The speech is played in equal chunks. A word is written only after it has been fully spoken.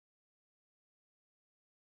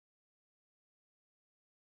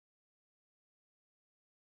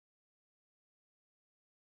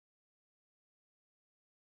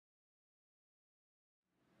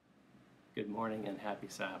Good morning and happy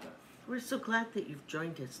Sabbath. We're so glad that you've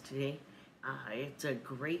joined us today. It's a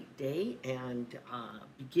great day and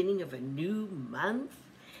beginning of a new month.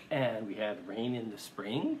 And we had rain in the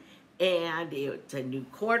spring. And it's a new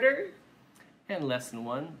quarter. And lesson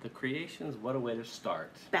 1, the creations, what a way to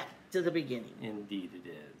start. Back to the beginning. Indeed it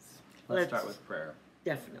is. Let's start with prayer.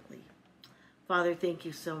 Definitely. Father, thank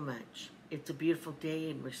you so much. It's a beautiful day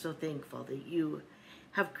and we're so thankful that you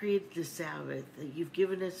have created the Sabbath, that you've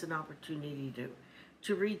given us an opportunity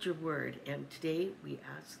to read your word. And today we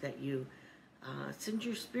ask that you send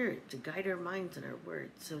your spirit to guide our minds and our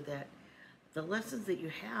words so that the lessons that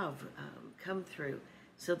you have come through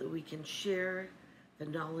so that we can share the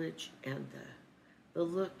knowledge and the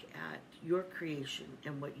look at your creation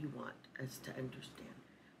and what you want us to understand.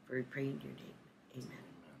 For we pray in your name. Amen.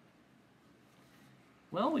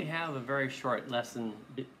 Well, we have a very short lesson,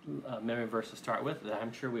 memory verse to start with that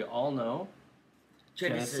I'm sure we all know.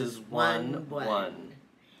 Genesis 1:1.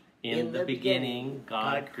 In the beginning,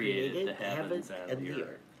 God created the heavens and the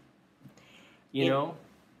earth. You know,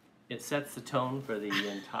 it sets the tone for the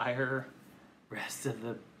entire rest of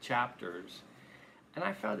the chapters. And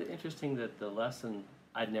I found it interesting that the lesson,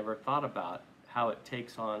 I'd never thought about how it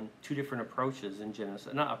takes on two different approaches in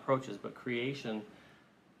Genesis. Not approaches, but creation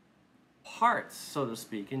parts, so to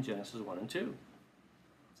speak, in Genesis 1 and 2.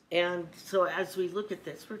 And so as we look at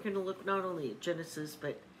this, we're going to look not only at Genesis,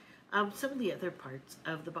 but some of the other parts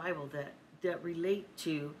of the Bible that relate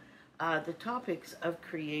to the topics of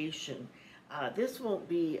creation. This won't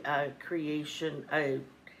be a creation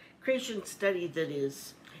study that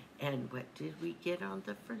is, and what did we get on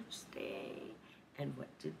the first day? And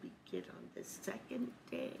what did we get on the second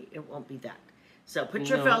day? It won't be that. So put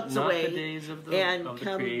your felts away not the days of the, and of the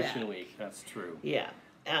come creation back. week. That's true. Yeah.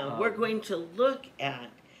 We're going to look at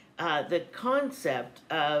the concept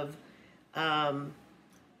of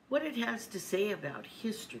what it has to say about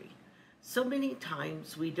history. So many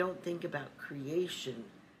times we don't think about creation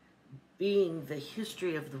being the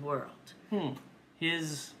history of the world.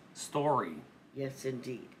 His story. Yes,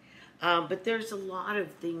 indeed. But there's a lot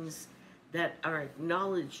of things that are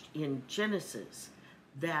acknowledged in Genesis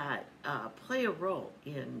that play a role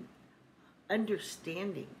in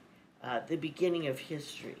understanding the beginning of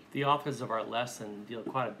history. The authors of our lesson deal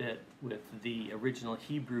quite a bit with the original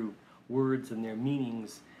Hebrew words and their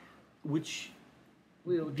meanings, which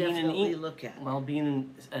we will definitely look at. Well, being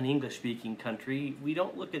in an English-speaking country, we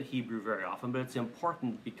don't look at Hebrew very often, but it's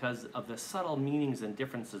important because of the subtle meanings and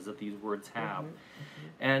differences that these words have.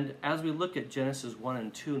 And as we look at Genesis 1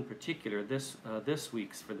 and 2 in particular, this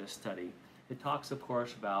week's for this study, it talks, of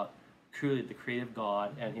course, about truly the creative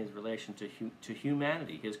God and his relation to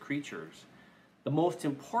humanity, his creatures. The most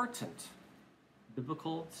important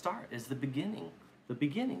biblical start is the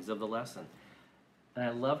beginnings of the lesson. And I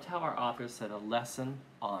loved how our author said a lesson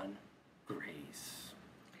on grace.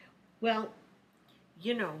 Well,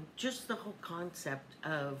 you know, just the whole concept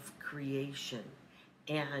of creation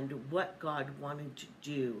and what God wanted to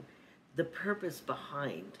do, the purpose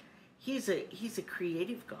behind. He's a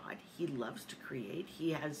creative God. He loves to create.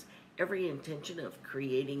 He has every intention of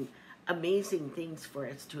creating amazing things for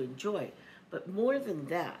us to enjoy. But more than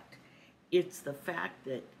that, it's the fact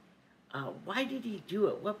that why did he do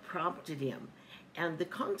it? What prompted him? And the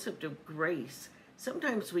concept of grace,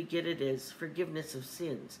 sometimes we get it as forgiveness of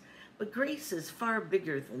sins, but grace is far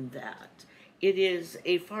bigger than that. It is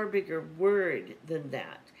a far bigger word than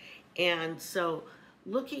that. And so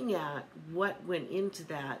looking at what went into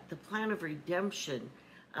that, the plan of redemption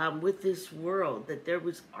with this world, that there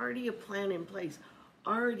was already a plan in place,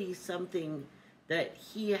 already something that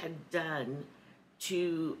he had done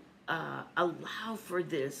to allow for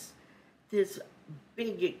this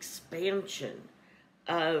big expansion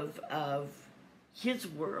of his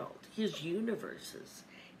world, his universes,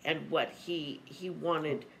 and what he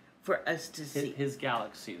wanted for us to see. His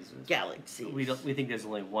galaxies. Galaxies. We think there's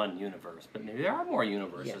only one universe, but maybe there are more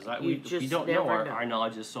universes. Yeah, we don't know. Our know.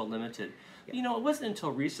 knowledge is so limited. Yeah. You know, it wasn't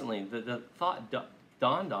until recently that the thought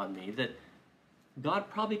dawned on me that God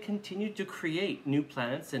probably continued to create new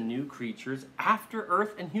planets and new creatures after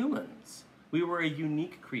Earth and humans. We were a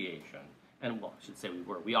unique creation. And, well, I should say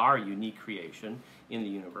we are a unique creation in the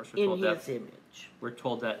universe. In his image. We're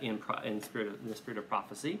told that in the spirit of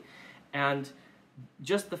prophecy. And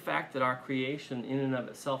just the fact that our creation in and of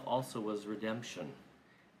itself also was redemption.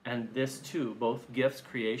 And this too, both gifts,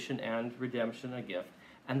 creation and redemption, a gift.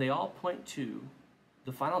 And they all point to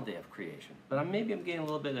the final day of creation. But maybe I'm getting a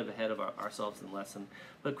little bit ahead of ourselves in the lesson.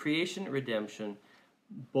 But creation and redemption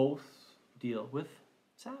both deal with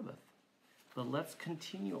Sabbath. But let's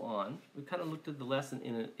continue on. We kind of looked at the lesson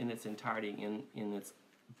in its entirety, in its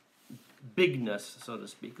bigness, so to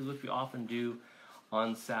speak, which we often do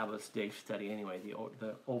on Sabbath day study anyway,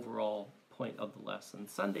 the overall point of the lesson.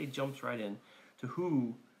 Sunday jumps right in to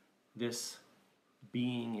who this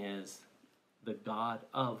being is, the God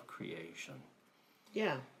of creation.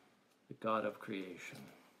 Yeah. The God of creation.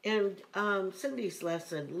 And Sunday's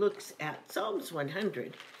lesson looks at Psalms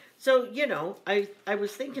 100. So, I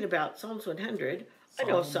was thinking about Psalms 100. I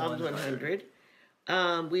know Psalms 100.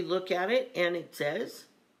 We look at it and it says,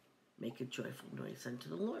 make a joyful noise unto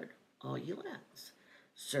the Lord, all ye lands.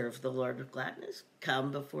 Serve the Lord with gladness.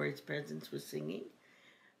 Come before his presence with singing.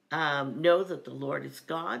 Know that the Lord is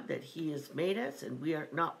God, that he has made us, and we are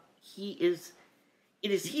not. It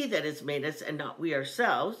is he that has made us, and not we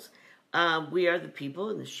ourselves. We are the people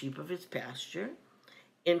and the sheep of his pasture.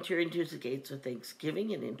 Enter into his gates with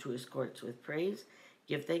thanksgiving and into his courts with praise.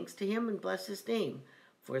 Give thanks to him and bless his name.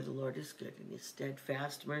 For the Lord is good, and his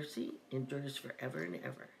steadfast mercy endures forever and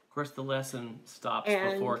ever. Of course, the lesson stops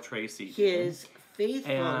And before Tracy. His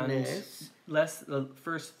faithfulness. And the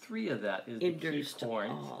first three of that is the key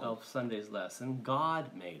point of Sunday's lesson.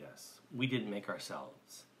 God made us. We didn't make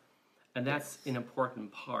ourselves. And that's an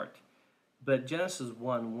important part. But Genesis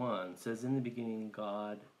 1:1 says, in the beginning,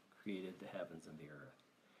 God created the heavens and the earth.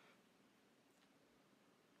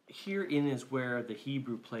 Herein is where the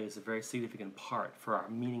Hebrew plays a very significant part for our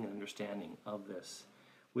meaning and understanding of this,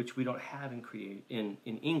 which we don't have in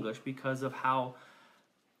English because of how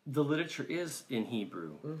the literature is in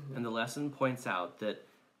Hebrew. Mm-hmm. And the lesson points out that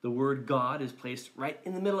the word God is placed right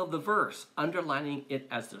in the middle of the verse, underlining it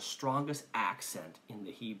as the strongest accent in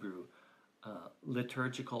the Hebrew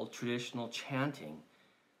liturgical, traditional chanting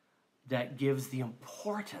that gives the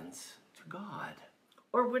importance to God.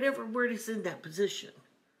 Or whatever word is in that position.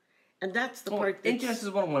 And that's the part in Genesis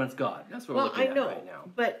 1:1, it's God. That's what we're looking at right now.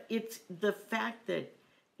 But it's the fact that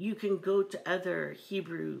you can go to other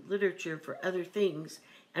Hebrew literature for other things,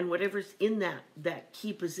 and whatever's in that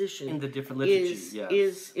key position in the different liturgies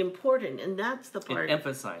is important. And that's the part it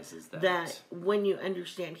emphasizes that when you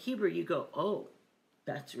understand Hebrew, you go, oh,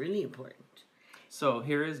 that's really important. So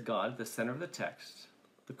here is God, the center of the text,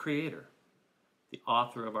 the creator, the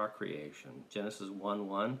author of our creation, Genesis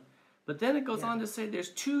 1:1. But then it goes on to say there's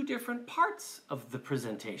two different parts of the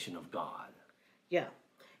presentation of God. Yeah.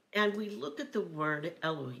 And we look at the word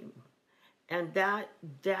Elohim, and that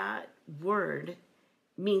word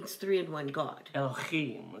means three in one God.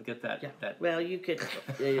 Elohim, look at that. Yeah. That. Well, you could,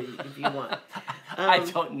 if you want. I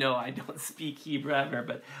don't know. I don't speak Hebrew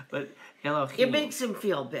ever, but Elohim. It makes him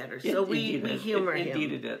feel better, so we humor him.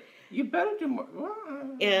 Indeed it did. You better do more.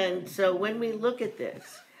 And so when we look at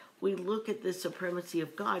this, we look at the supremacy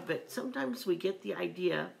of God, but sometimes we get the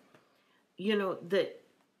idea, that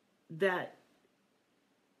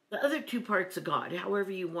the other two parts of God,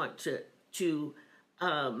 however you want to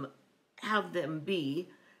have them be,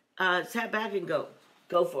 sat back and go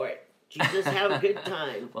for it. Jesus, have a good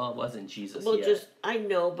time. Well, it wasn't Jesus yet. I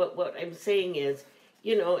know, but what I'm saying is,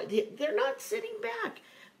 they're not sitting back.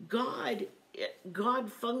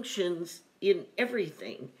 God functions in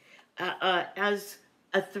everything as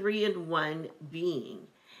a three-in-one being.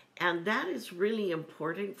 And that is really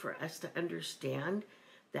important for us to understand,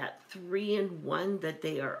 that three-in-one, that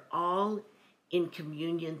they are all in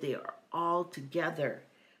communion, they are all together,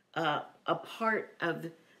 a part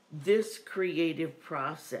of this creative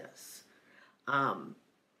process. And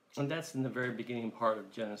that's in the very beginning part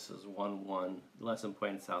of Genesis 1:1. The lesson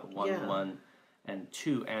points out 1:1 and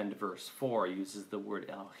 2 and verse 4 uses the word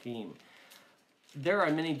Elohim. There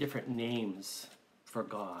are many different names for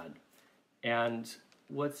God. And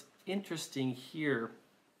what's interesting here,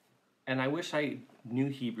 and I wish I knew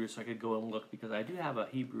Hebrew so I could go and look, because I do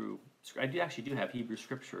actually have Hebrew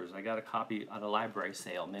scriptures. I got a copy at a library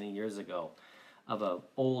sale many years ago of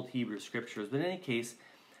old Hebrew scriptures. But in any case,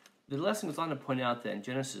 the lesson goes on to point out that in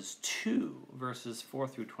Genesis 2, verses 4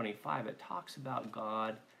 through 25, it talks about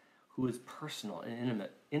God who is personal and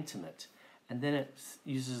intimate. And then it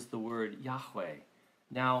uses the word Yahweh.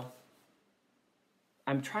 Now,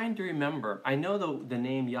 I'm trying to remember. I know the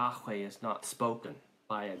name Yahweh is not spoken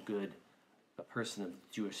by a person of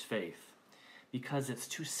Jewish faith, because it's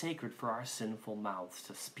too sacred for our sinful mouths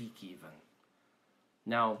to speak even.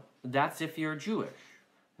 Now, that's if you're Jewish.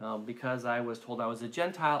 Because I was told I was a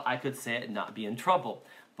Gentile, I could say it and not be in trouble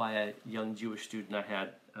by a young Jewish student I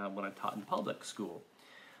had when I taught in public school.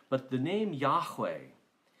 But the name Yahweh,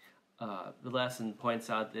 the lesson points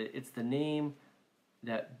out that it's the name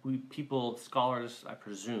that scholars, I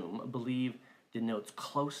presume, believe denotes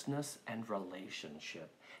closeness and relationship.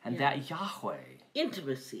 And that Yahweh,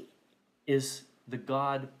 intimacy, is the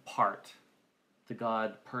God part, the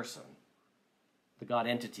God person. the God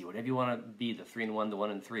entity, whatever you want to be, the 3 in 1, the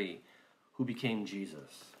 1 in 3, who became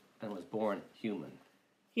Jesus and was born human.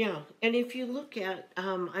 Yeah, and if you look at,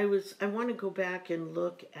 I want to go back and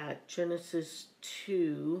look at Genesis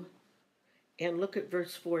 2 and look at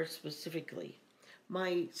verse 4 specifically.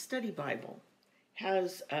 My study Bible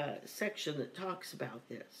has a section that talks about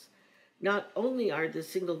this. Not only are the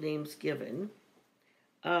single names given,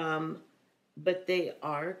 but they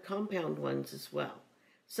are compound ones as well.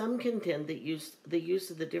 Some contend that the use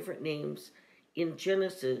of the different names in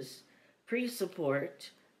Genesis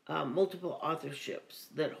pre-support multiple authorships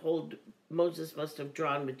that hold Moses must have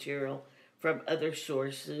drawn material from other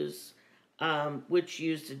sources, which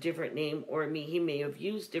used a different name, or he may have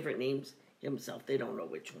used different names himself. They don't know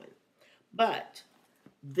which one. But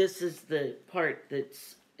this is the part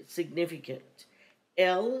that's significant.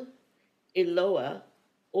 El, Eloah,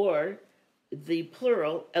 or the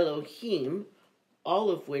plural Elohim, all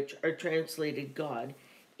of which are translated God,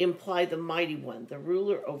 imply the mighty one, the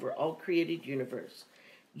ruler over all created universe.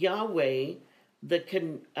 Yahweh, the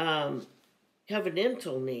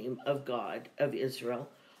covenantal name of God of Israel,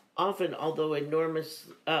 often, although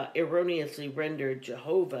erroneously rendered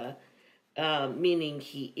Jehovah, meaning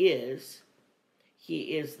he is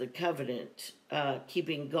the covenant,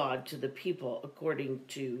 keeping God to the people according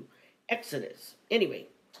to Exodus. Anyway,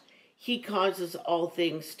 he causes all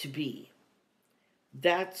things to be.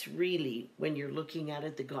 That's really, when you're looking at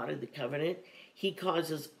it, the God of the covenant. He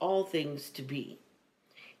causes all things to be.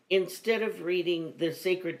 Instead of reading the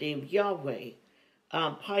sacred name Yahweh,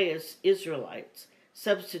 pious Israelites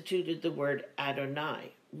substituted the word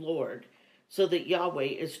Adonai, Lord, so that Yahweh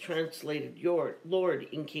is translated your Lord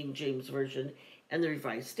in King James Version and the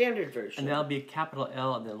Revised Standard Version. And that'll be a capital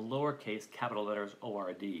L and then lowercase capital letters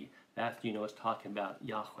O-R-D. That, is talking about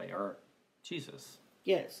Yahweh or Jesus.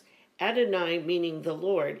 Yes. Adonai meaning the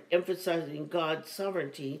Lord, emphasizing God's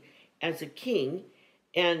sovereignty as a king,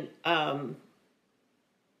 and the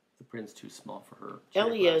print's too small for her.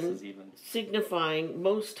 Elion signifying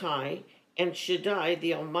Most High, and Shaddai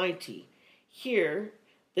the Almighty. Here,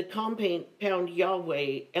 the compound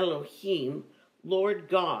Yahweh Elohim, Lord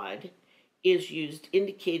God, is used,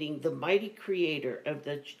 indicating the mighty creator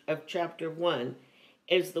of chapter 1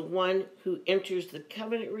 as the one who enters the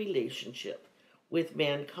covenant relationship with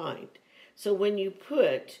mankind. So when you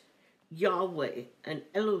put Yahweh and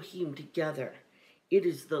Elohim together, it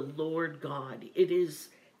is the Lord God. It is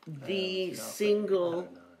the single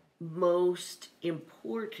most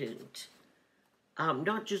important,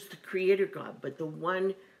 not just the creator God, but the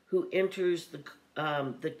one who enters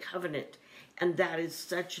the covenant. And that is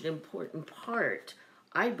such an important part,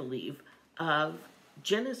 I believe, of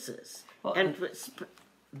Genesis. And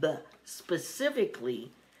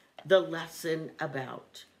specifically, the lesson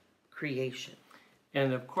about creation.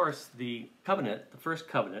 And of course, the first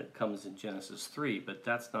covenant comes in Genesis 3, but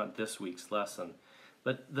that's not this week's lesson.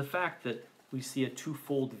 But the fact that we see a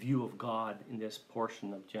twofold view of God in this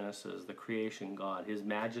portion of Genesis, the creation God, his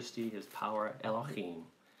majesty, his power, Elohim,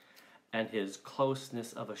 and his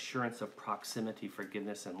closeness of assurance of proximity,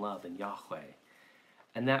 forgiveness, and love in Yahweh.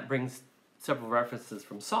 And that brings several references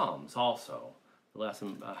from Psalms also. The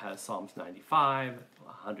lesson has Psalms 95,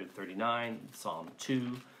 139, Psalm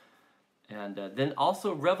 2, and then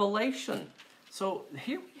also Revelation. So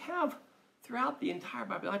here we have, throughout the entire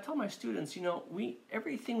Bible, I tell my students,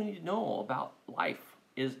 everything we need to know about life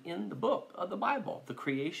is in the book of the Bible. The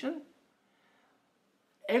creation,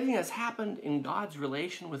 everything that's happened in God's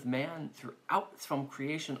relation with man throughout, from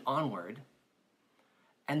creation onward,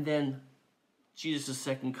 and then Jesus'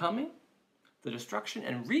 second coming, the destruction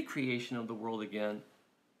and recreation of the world again,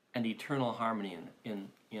 and eternal harmony in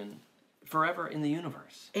forever in the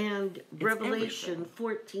universe. And it's Revelation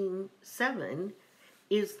 14:7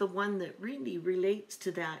 is the one that really relates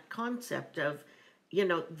to that concept of,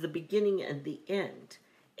 the beginning and the end,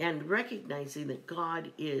 and recognizing that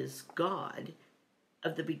God is God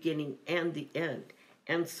of the beginning and the end.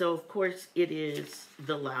 And so, of course, it is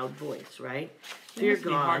the loud voice, right? Fear God.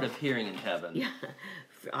 Be hard of hearing in heaven. Yeah,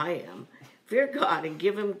 I am. Fear God and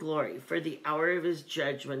give him glory, for the hour of his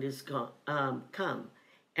judgment is come,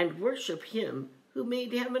 and worship him who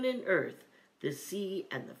made heaven and earth, the sea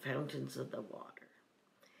and the fountains of the water.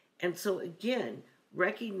 And so again,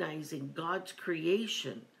 recognizing God's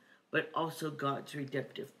creation, but also God's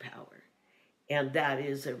redemptive power. And that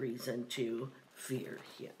is a reason to fear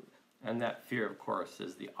him. And that fear, of course,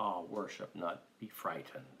 is the awe worship, not be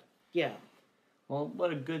frightened. Yeah. Well,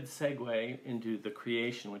 what a good segue into the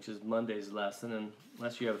creation, which is Monday's lesson. And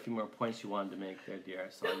unless you have a few more points you wanted to make there, dear, I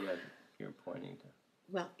saw you're pointing to.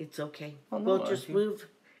 Well, it's okay. Oh, no, We'll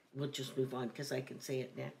just move on because I can say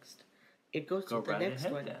it next. It goes Go to the right next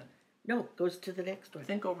ahead one. then. No, it goes to the next one.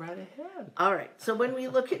 Then go right ahead. All right. So when we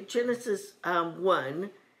look at Genesis 1,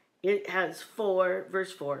 it has 4,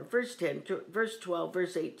 verse 10, verse 12,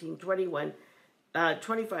 verse 18, 21,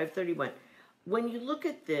 25, 31. When you look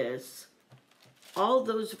at this, all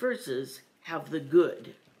those verses have the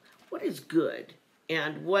good. What is good?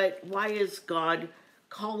 And why is God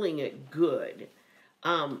calling it good?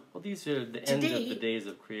 Well, these are the end of the days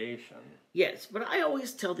of creation. Yes, but I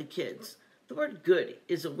always tell the kids, the word good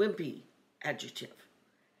is a wimpy adjective.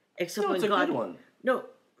 Except No, when it's a God, good one. No.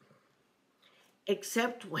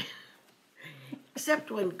 Except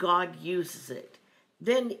when God uses it,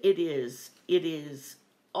 then it is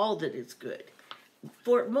all that is good.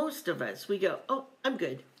 For most of us, we go, "Oh, I'm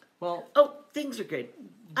good. Well, Oh, things are good.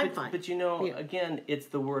 I'm fine." But you know, Yeah. again, it's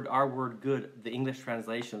our word good, the English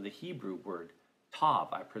translation of the Hebrew word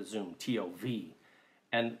tov, I presume, T-O-V.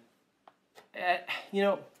 And, you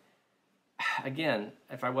know, again,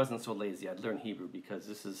 if I wasn't so lazy, I'd learn Hebrew because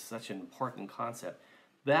this is such an important concept.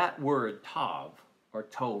 That word tov, or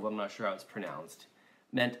tov, I'm not sure how it's pronounced,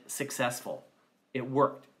 meant successful. It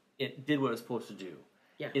worked. It did what it was supposed to do.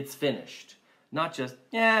 Yeah. It's finished. Not just,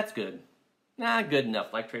 yeah, it's good. Nah, good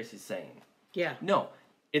enough, like Tracy's saying. Yeah. No,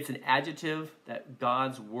 it's an adjective that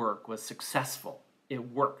God's work was successful.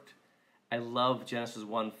 It worked. I love Genesis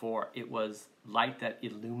 1:4. It was light that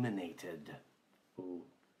illuminated. Ooh,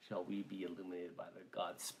 shall we be illuminated by the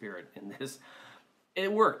God's Spirit in this?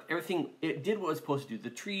 It worked. Everything, it did what it was supposed to do.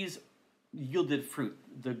 The trees yielded fruit.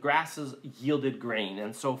 The grasses yielded grain,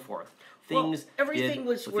 and so forth. Things everything did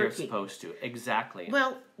was what they're working. supposed to. Exactly.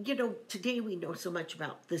 Well, today we know so much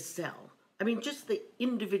about the cell. I mean, just the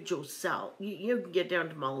individual cell. You can get down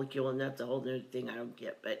to molecule, and that's a whole other thing I don't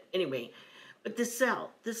get. But anyway, but the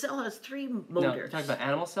cell has 3 Now, motors. you're talking about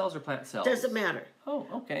animal cells or plant cells? Doesn't matter. Oh,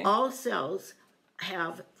 okay. All cells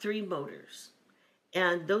have 3 motors,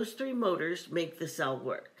 and those 3 motors make the cell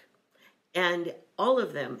work. And all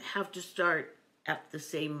of them have to start at the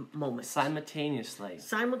same moment. Simultaneously.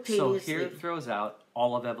 Simultaneously. So here it throws out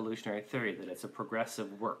all of evolutionary theory, that it's a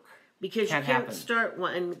progressive work. Because Can't you can't happen. start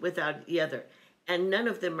one without the other. And none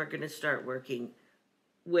of them are going to start working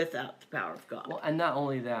without the power of God. Well, and not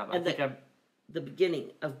only that, but And the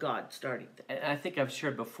beginning of God starting them. and I think I've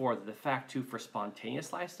shared before that the fact too for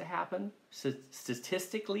spontaneous life to happen,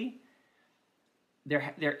 statistically,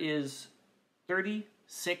 there is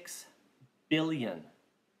 36 billion,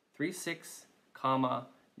 36 comma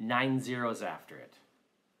 9 zeros after it,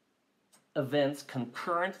 events,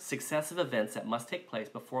 concurrent successive events that must take place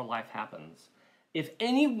before life happens. If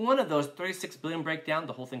any one of those 36 billion break down,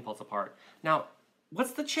 the whole thing falls apart. Now,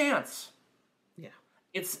 what's the chance? Yeah.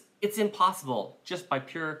 It's impossible just by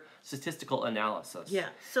pure statistical analysis. Yeah.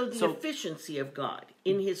 So the efficiency of God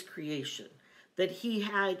in his creation, that he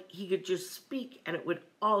could just speak and it would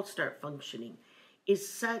all start functioning, is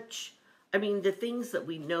such, I mean, the things that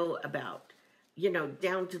we know about,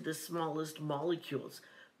 down to the smallest molecules.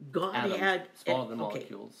 God Atoms, had smaller than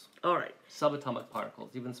molecules. All right. Subatomic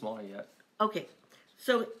particles, even smaller yet. Okay.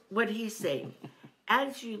 So what he's saying,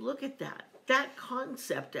 as you look at that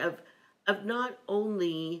concept of not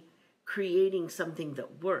only creating something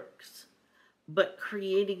that works, but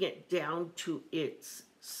creating it down to its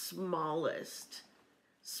smallest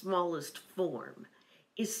form,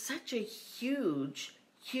 is such a huge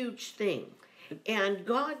thing. And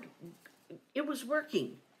God, it was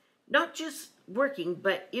working. Not just working,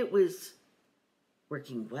 but it was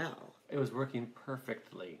working well. It was working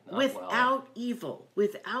perfectly. Without evil,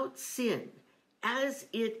 without sin. As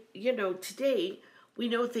it, today we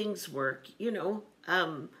know things work, there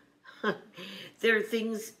are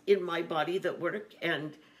things in my body that work,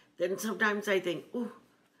 and then sometimes I think, ooh,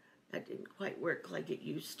 that didn't quite work like it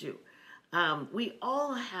used to. We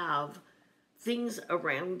all have things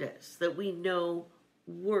around us that we know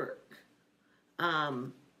work.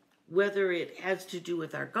 Whether it has to do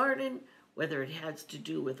with our garden, whether it has to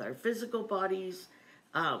do with our physical bodies,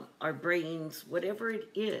 our brains, whatever it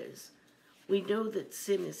is, we know that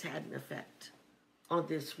sin has had an effect on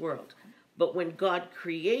this world. But when God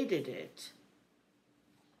created it,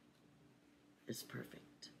 it's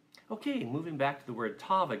perfect. Okay, moving back to the word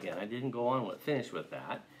tov again. I didn't go on with finish with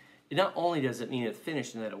that. It not only does it mean it's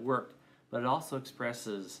finished and that it worked, but it also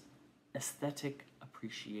expresses aesthetic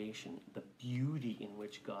appreciation, the beauty in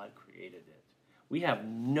which God created it. We have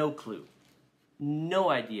no clue, no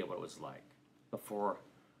idea what it was like before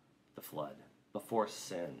the flood, before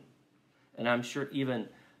sin. And I'm sure even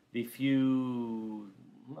the few,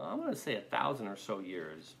 I'm going to say 1,000 or so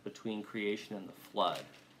years between creation and the flood.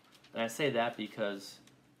 And I say that because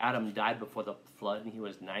Adam died before the flood and he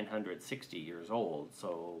was 960 years old.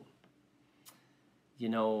 So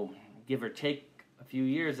give or take a few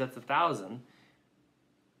years, that's 1,000.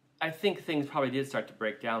 I think things probably did start to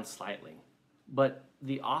break down slightly. But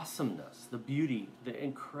the awesomeness, the beauty, the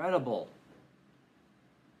incredible,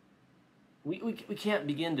 we can't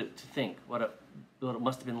begin to think what it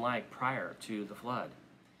must have been like prior to the flood.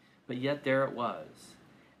 But yet there it was.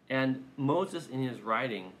 And Moses, in his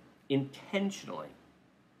writing, intentionally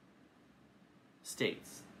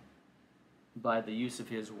states, by the use of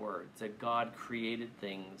his words, that God created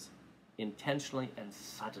things intentionally and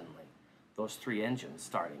suddenly. Those three engines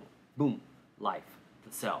starting, boom, life,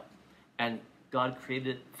 the cell. And God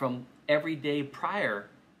created it from every day prior,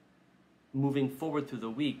 moving forward through the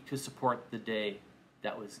week to support the day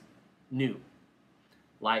that was new.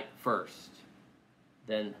 Light first,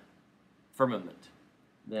 then firmament,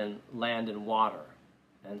 then land and water,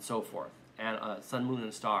 and so forth, and sun, moon,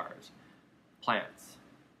 and stars, plants.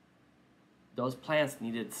 Those plants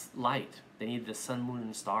needed light. They needed the sun, moon,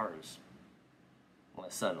 and stars. Well,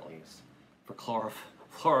 the sun, at least, for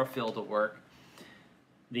chlorophyll to work.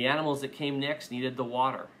 The animals that came next needed the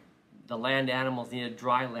water. The land animals needed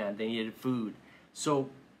dry land. They needed food. So,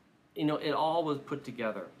 it all was put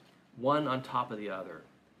together, one on top of the other.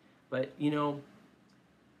 But, is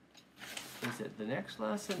it the next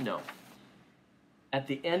lesson? No. At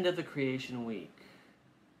the end of the creation week,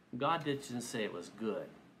 God didn't say it was good.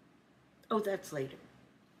 Oh, that's later.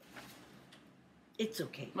 It's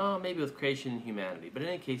okay. Well, maybe with creation and humanity. But in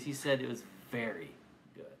any case, he said it was very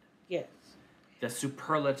good. Yes. The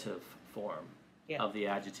superlative form of the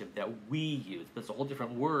adjective that we use. But it's a whole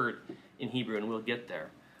different word in Hebrew, and we'll get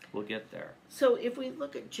there. We'll get there. So if we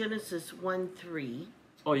look at Genesis 1:3.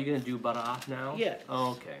 Oh, you're going to do bara now? Yes.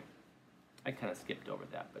 Oh, okay. I kind of skipped over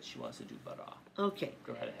that, but she wants to do bara. Okay.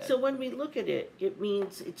 Go right ahead. So when we look at it, it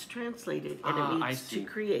means it's translated, and it means to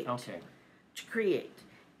create. Okay. To create.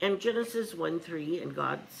 And Genesis 1:3, and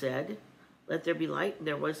God said, "Let there be light," and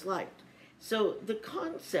there was light. So the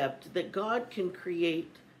concept that God can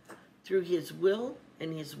create through his will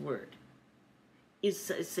and his word is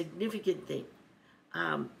a significant thing.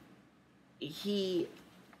 He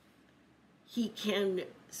can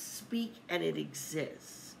speak and it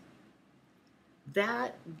exists.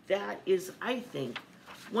 That is, I think,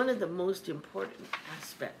 one of the most important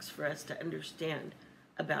aspects for us to understand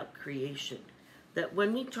about creation. That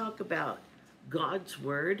when we talk about God's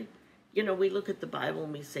word, we look at the Bible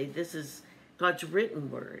and we say this is God's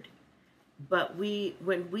written word. But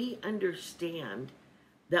when we understand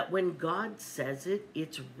that when God says it,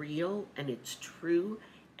 it's real and it's true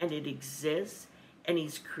and it exists and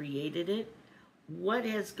he's created it, what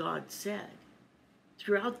has God said?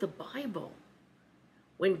 Throughout the Bible,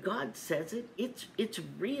 when God says it, it's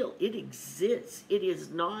real, it exists, it is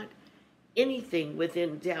not anything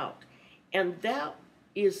within doubt. And that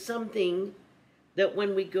is something that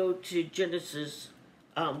when we go to Genesis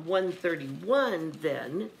 1:31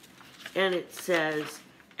 then, and it says,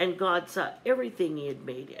 "And God saw everything he had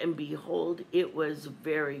made, and behold, it was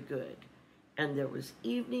very good. And there was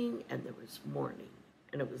evening, and there was morning,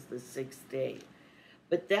 and it was the sixth day."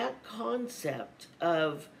 But that concept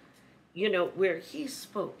of, where he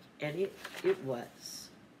spoke, and it was.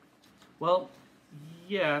 Well,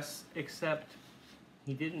 yes, except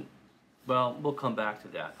he didn't. Well, we'll come back to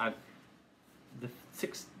that.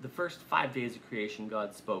 The first 5 days of creation,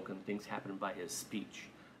 God spoke, and things happened by his speech.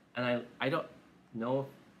 And I don't know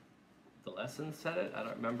if the lesson said it. I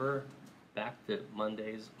don't remember back to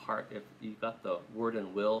Monday's part if you got the word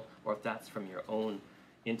and will, or if that's from your own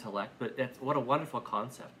intellect. But what a wonderful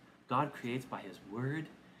concept. God creates by his word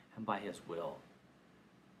and by his will.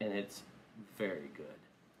 And it's very good.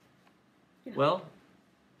 Yeah. Well,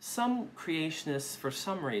 some creationists, for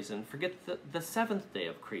some reason, forget the seventh day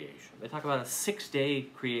of creation. They talk about a 6-day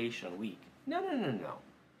creation week. No.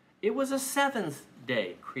 It was a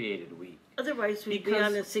 7th-day created week. Otherwise, we'd be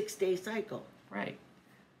on a 6-day cycle. Right.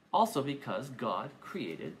 Also because God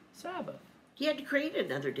created Sabbath. He had to create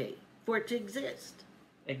another day for it to exist.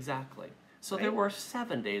 Exactly. So Right. There were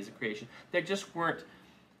 7 days of creation. There just weren't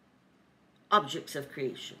Objects of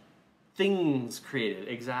creation. things created,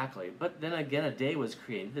 exactly. But then again, a day was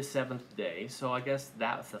created, the 7th day, so I guess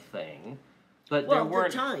that's a thing. But Well, there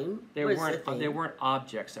weren't the time there was weren't the thing. there weren't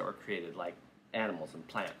objects that were created like animals and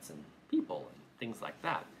plants and people and things like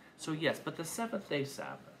that. So yes, but the 7th-day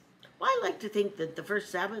Sabbath. Well, I like to think that the first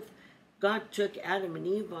Sabbath, God took Adam and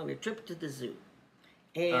Eve on a trip to the zoo.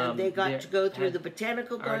 And they got to go through the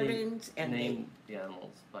botanical gardens and named the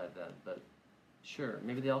animals by then, but sure,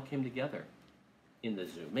 maybe they all came together in the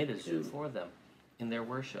zoo, made a zoo for them in their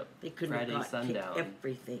worship. they couldn't Friday have got sundown.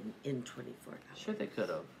 everything in 24 hours. Sure, they could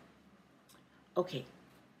have. Okay.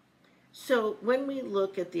 So when we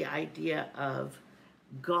look at the idea of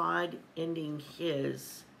God ending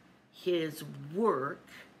his work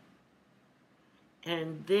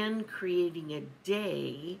and then creating a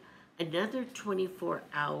day, another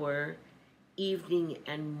 24-hour evening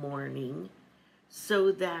and morning,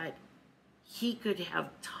 so that he could have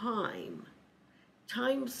time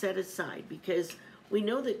set aside, because we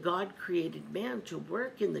know that God created man to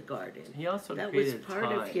work in the garden. He also That was created part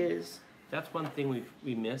of time. his. That's one thing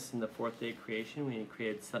we miss in the fourth day creation, when he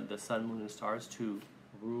created the sun, moon, and stars to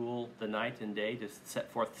rule the night and day, to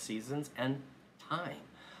set forth seasons and time.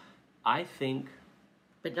 I think,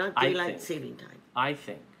 But not daylight saving time. I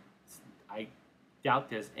doubt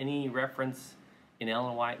there's any reference in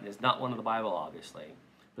Ellen White, and it's not one of the Bible, obviously,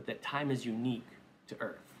 but that time is unique to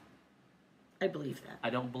Earth. I believe that.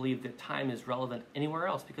 I don't believe that time is relevant anywhere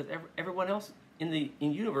else, because everyone else in the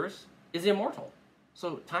universe is immortal.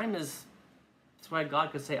 So time is, that's why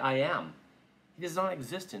God could say, I am. He does not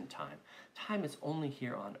exist in time. Time is only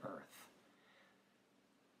here on Earth.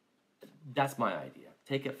 That's my idea.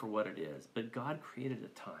 Take it for what it is. But God created a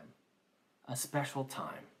time, a special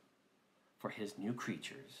time, for his new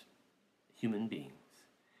creatures, human beings,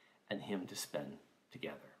 and him to spend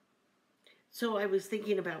together. So I was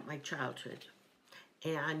thinking about my childhood.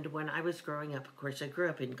 And when I was growing up, of course, I grew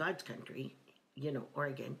up in God's country,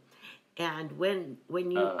 Oregon. And when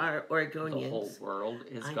you are Oregonians... The whole world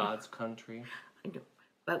is God's country. I know.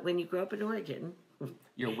 But when you grow up in Oregon...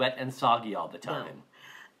 You're wet and soggy all the time.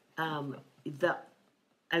 No.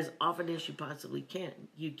 As often as you possibly can,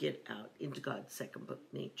 you get out into God's second book,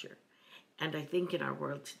 nature. And I think in our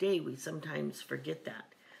world today, we sometimes forget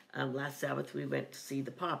that. Last Sabbath, we went to see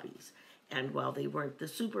the poppies. And while they weren't the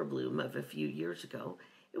super bloom of a few years ago,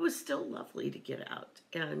 it was still lovely to get out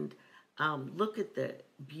and look at the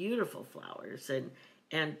beautiful flowers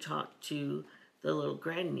and talk to the little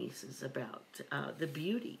grandnieces about the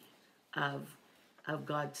beauty of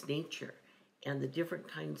God's nature and the different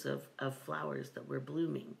kinds of flowers that were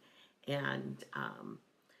blooming. And,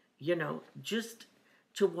 just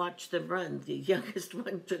to watch them run. The youngest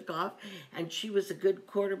one took off, and she was a good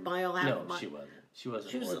quarter mile out. No, she wasn't. She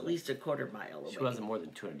was at least a quarter mile away. She wasn't more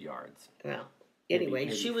than 200 yards. Well, anyway,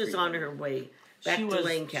 maybe she was on her way back to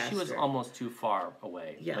Lancaster. She was almost too far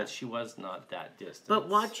away, yeah. But she was not that distant. But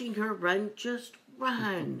watching her run, just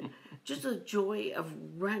the joy of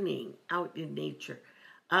running out in nature.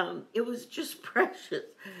 It was just precious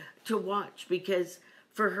to watch, because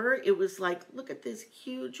for her, it was like, look at this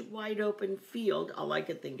huge, wide open field. All I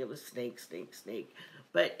could think of was snake.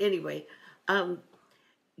 But anyway,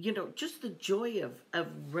 just the joy of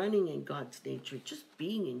running in God's nature, just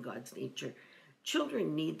being in God's nature.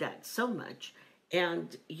 Children need that so much.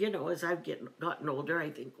 And, as I've gotten older, I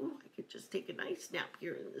think, I could just take a nice nap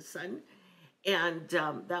here in the sun. And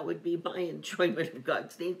that would be my enjoyment of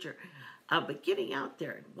God's nature. But getting out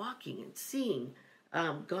there and walking and seeing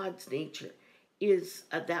God's nature is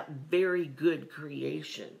that very good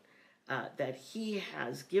creation that he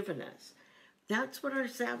has given us. That's what our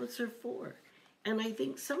Sabbaths are for. And I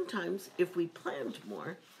think sometimes if we planned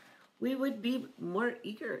more, we would be more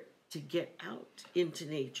eager to get out into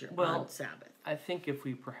nature on Sabbath. I think if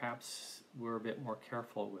we perhaps were a bit more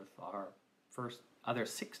careful with our other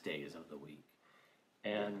 6 days of the week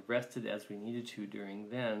and rested as we needed to during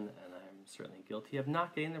then, and I'm certainly guilty of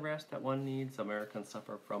not getting the rest that one needs. Americans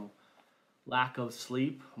suffer from lack of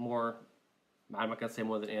sleep more, I'm not going to say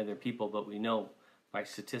more than any other people, but we know by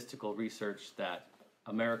statistical research that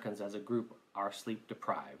Americans as a group are sleep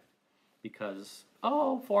deprived because,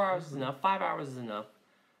 4 hours is enough, 5 hours is enough.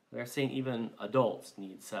 They're saying even adults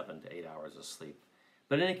need 7 to 8 hours of sleep.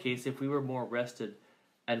 But in any case, if we were more rested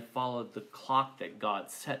and followed the clock that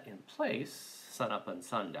God set in place, sun up and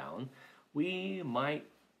sundown, we might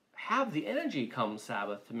have the energy come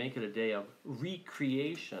Sabbath to make it a day of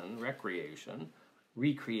recreation with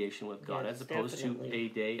God, yes, as opposed definitely. to a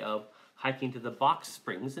day of hiking to the box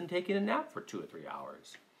springs and taking a nap for 2 or 3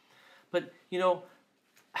 hours. But,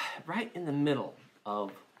 right in the middle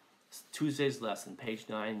of Tuesday's lesson, page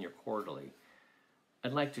 9, your quarterly,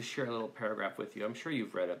 I'd like to share a little paragraph with you. I'm sure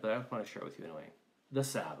you've read it, but I just want to share it with you anyway. The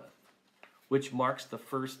Sabbath, which marks the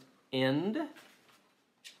first end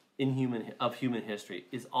of human history,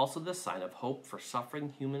 is also the sign of hope for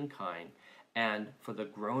suffering humankind and for the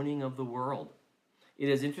groaning of the world. It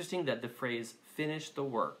is interesting that the phrase "finish the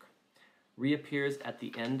work" reappears at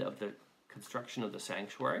the end of the construction of the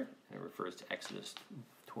sanctuary, and it refers to Exodus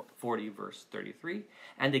 40, verse 33,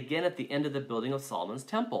 and again at the end of the building of Solomon's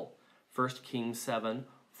temple, 1 Kings 7,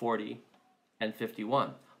 40, and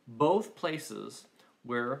 51. Both places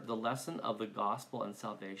where the lesson of the gospel and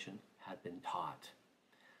salvation had been taught.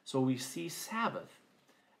 So we see Sabbath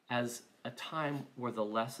as a time where the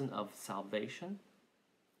lesson of salvation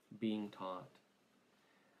being taught.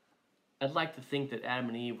 I'd like to think that Adam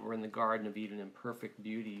and Eve were in the Garden of Eden in perfect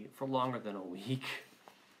beauty for longer than a week,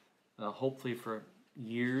 hopefully for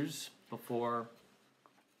years before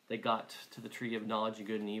they got to the tree of knowledge of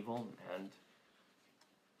good and evil, and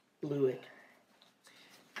blew it.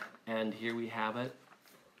 And here we have it.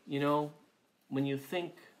 You know, when you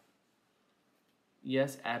think,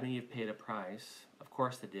 yes, Adam and Eve paid a price. Of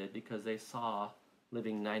course they did, because they saw,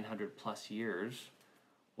 living 900 plus years,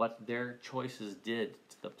 what their choices did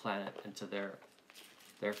to the planet and to their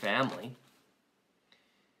family.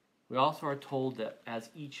 We also are told that as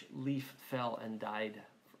each leaf fell and died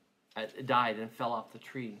and fell off the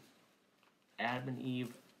tree, Adam and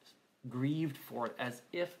Eve grieved for it as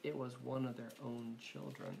if it was one of their own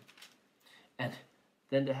children. And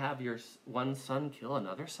then to have your one son kill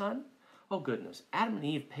another son? Oh goodness, Adam and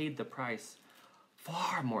Eve paid the price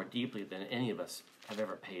far more deeply than any of us have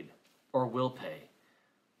ever paid or will pay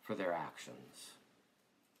for their actions.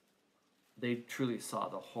 They truly saw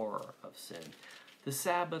the horror of sin. The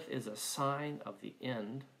Sabbath is a sign of the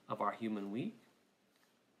end of our human week,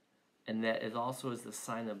 and that it also is the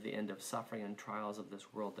sign of the end of suffering and trials of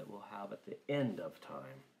this world that we'll have at the end of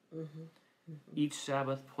time. Mm-hmm. Mm-hmm. Each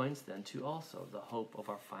Sabbath points then to also the hope of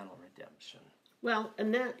our final redemption. Well,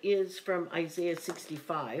 and that is from Isaiah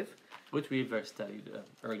 65. Which we've studied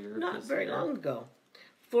earlier. Not very long ago.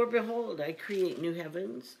 For behold, I create new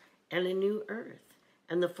heavens and a new earth,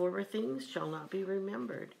 and the former things shall not be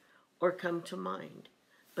remembered or come to mind,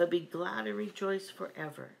 but be glad and rejoice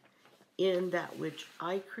forever in that which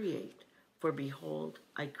I create. For behold,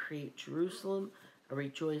 I create Jerusalem a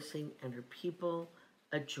rejoicing and her people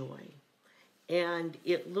a joy. And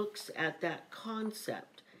it looks at that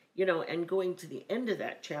concept, you know, and going to the end of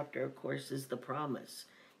that chapter, of course, is the promise.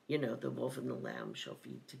 You know, the wolf and the lamb shall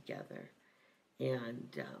feed together, and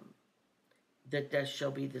the dust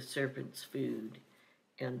shall be the serpent's food,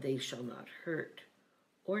 and they shall not hurt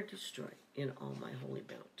or destroy in all my holy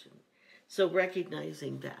mountain. So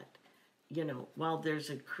recognizing that, you know, while there's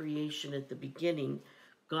a creation at the beginning,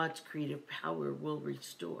 God's creative power will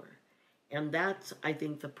restore. And that's, I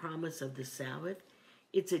think, the promise of the Sabbath.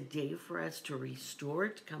 It's a day for us to restore,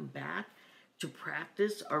 to come back, to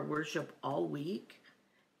practice our worship all week.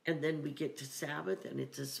 And then we get to Sabbath, and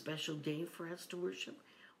it's a special day for us to worship.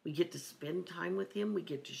 We get to spend time with Him. We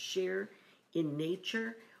get to share in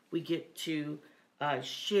nature. We get to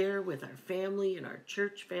share with our family and our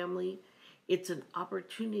church family. It's an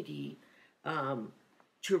opportunity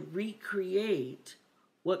to recreate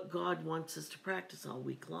what God wants us to practice all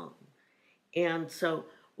week long. And so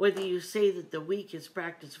whether you say that the week is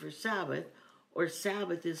practice for Sabbath, or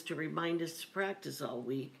Sabbath is to remind us to practice all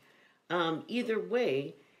week, either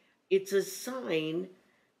way, it's a sign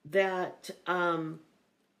that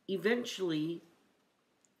eventually,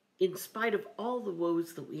 in spite of all the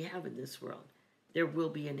woes that we have in this world, there will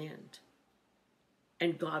be an end.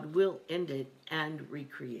 And God will end it and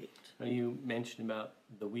recreate. Now, you mentioned about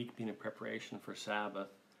the week being a preparation for Sabbath.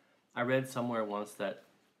 I read somewhere once that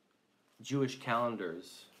Jewish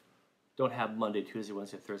calendars don't have Monday, Tuesday,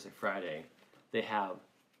 Wednesday, Thursday, Friday. They have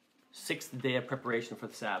 6th day of preparation for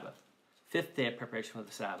the Sabbath, 5th day of preparation for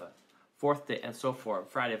the Sabbath, 4th day, and so forth.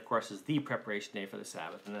 Friday, of course, is the preparation day for the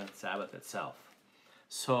Sabbath, and then the Sabbath itself.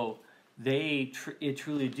 So they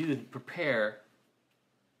truly do prepare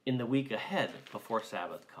in the week ahead before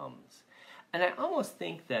Sabbath comes. And I almost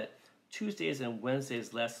think that Tuesdays and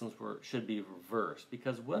Wednesdays' lessons should be reversed,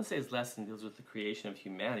 because Wednesday's lesson deals with the creation of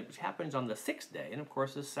humanity, which happens on the 6th day, and of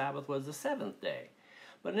course the Sabbath was the 7th day.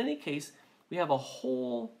 But in any case, we have a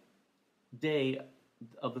whole day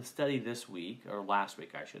of the study this week, or last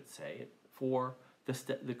week I should say, for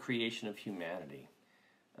the creation of humanity.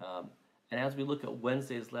 And as we look at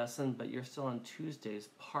Wednesday's lesson, but you're still on Tuesday's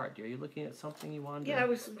part. Are you looking at something you wanted to... Yeah, I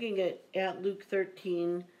was looking at Luke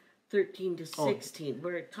 13 to 16,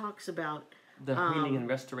 where it talks about... The healing and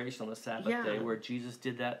restoration on the Sabbath day, where Jesus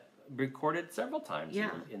did that, recorded several times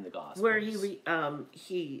in the Gospels. Where he restored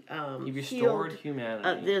healed,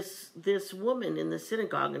 humanity. This woman in the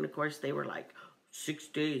synagogue, and of course they were like, 6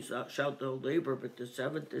 days thou shalt thou labor, but the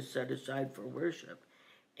 7th is set aside for worship.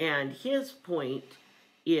 And his point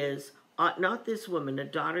is... ought not this woman, a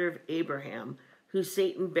daughter of Abraham, who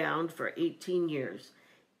Satan bound for 18 years,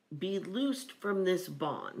 be loosed from this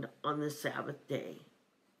bond on the Sabbath day?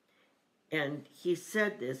 And he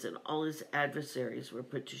said this, and all his adversaries were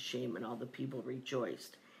put to shame, and all the people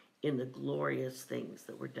rejoiced in the glorious things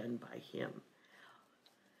that were done by him.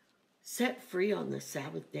 set free on the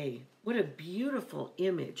Sabbath day. What a beautiful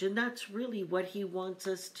image. And that's really what he wants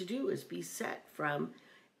us to do, is be set from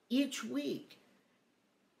each week.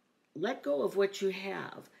 Let go of what you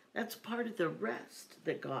have. That's part of the rest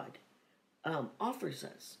that God offers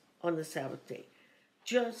us on the Sabbath day.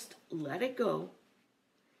 Just let it go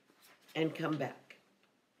and come back.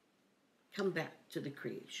 Come back to the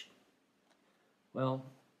creation. Well,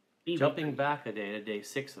 jumping back a day to day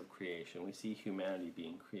 6 of creation, we see humanity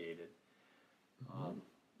being created.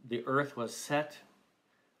 The earth was set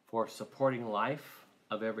for supporting life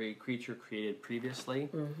of every creature created previously.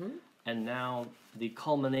 And now the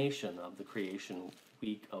culmination of the creation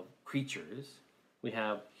week of creatures, we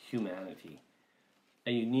have humanity,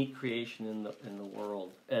 a unique creation in the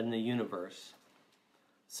world and the universe.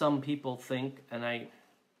 Some people think, and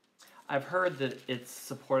I've heard that it's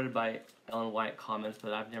supported by Ellen White comments,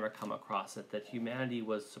 but I've never come across it, that humanity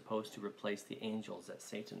was supposed to replace the angels that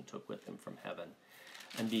Satan took with him from heaven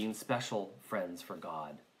and being special friends for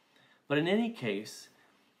God. But in any case,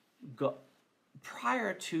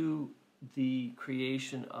 prior to the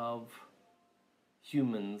creation of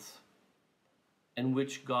humans, in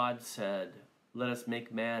which God said, let us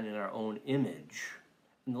make man in our own image.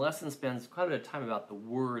 And the lesson spends quite a bit of time about the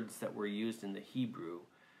words that were used in the Hebrew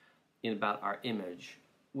about our image,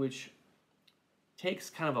 which takes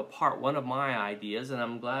kind of apart one of my ideas, and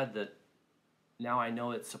I'm glad that now I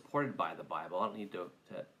know it's supported by the Bible. I don't need to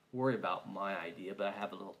worry about my idea, but I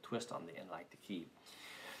have a little twist on the end I like to keep.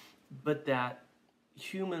 But that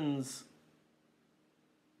humans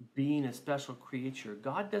being a special creature,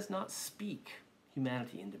 God does not speak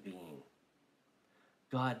humanity into being.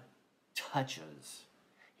 God touches.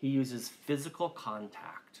 He uses physical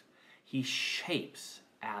contact. He shapes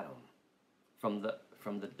Adam from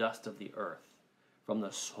the dust of the earth, from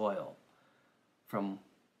the soil, from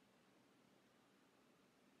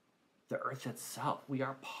the earth itself. We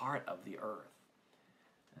are part of the earth.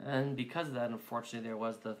 And because of that, unfortunately, there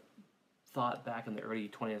was the thought back in the early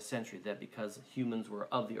 20th century that because humans were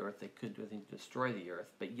of the earth, they could do anything to destroy the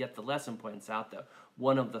earth. But yet the lesson points out that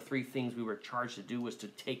one of the 3 things we were charged to do was to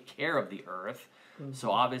take care of the earth.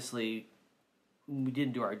 So obviously, we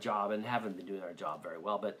didn't do our job and haven't been doing our job very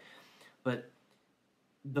well. But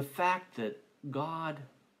the fact that God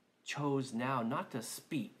chose now not to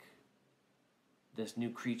speak this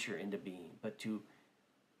new creature into being, but to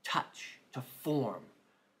touch, to form,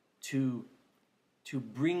 to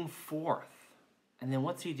bring forth. And then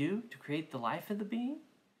what's he do to create the life of the being? It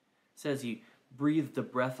says he breathed the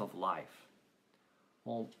breath of life.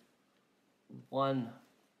 Well, one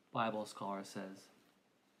Bible scholar says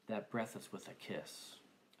that breath is with a kiss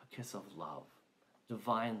of love,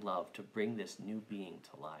 divine love, to bring this new being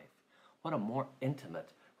to life. What a more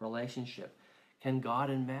intimate relationship can God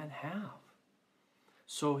and man have?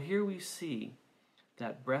 So here we see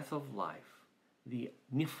that breath of life, the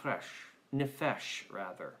nefesh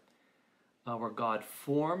rather, where God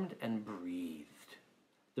formed and breathed.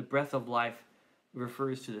 The breath of life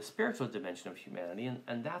refers to the spiritual dimension of humanity,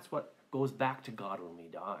 and that's what goes back to God when we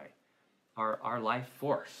die, our life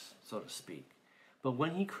force, so to speak. But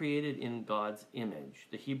when he created in God's image,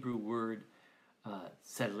 the Hebrew word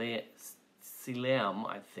tselem,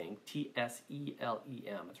 I think,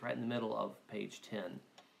 T-S-E-L-E-M, it's right in the middle of page 10.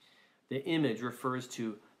 The image refers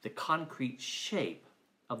to the concrete shape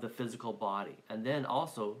of the physical body. And then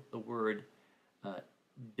also the word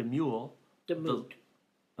demule.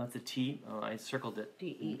 That's a T. I circled it.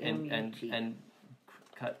 D-E-M-U-T. And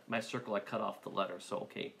cut my circle, I cut off the letter. So,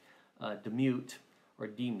 okay. Demute or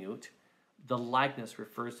demute. The likeness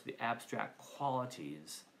refers to the abstract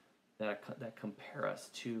qualities that compare us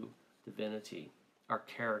to divinity, our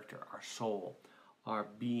character, our soul, our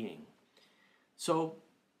being. So,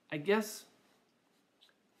 I guess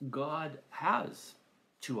God has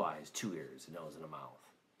 2 eyes, 2 ears, a nose, and a mouth.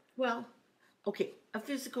 Well, okay, a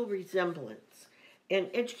physical resemblance. In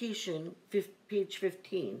Education, page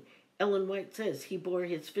 15, Ellen White says he bore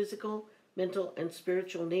his physical, mental, and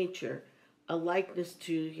spiritual nature, a likeness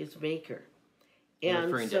to his maker.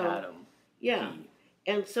 And referring to Adam. Yeah.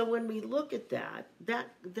 And so when we look at that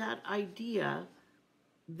idea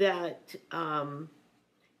that,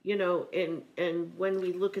 you know, and when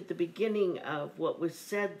we look at the beginning of what was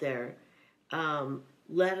said there,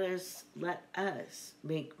 let us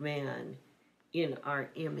make man in our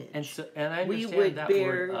image. And I understand that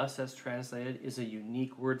word "us" as translated is a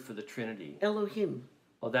unique word for the Trinity. Elohim.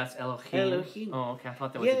 Oh, that's Elohim. Elohim. Oh, okay. I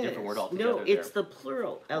thought that was a different word altogether. No, it's the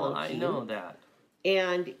plural Elohim. Well, I know that.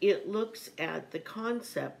 And it looks at the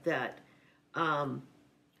concept that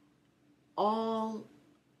all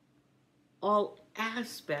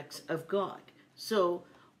aspects of God. So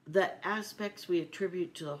the aspects we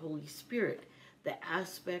attribute to the Holy Spirit, the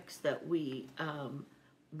aspects that we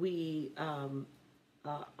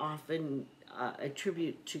often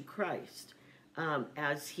attribute to Christ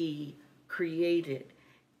as He created,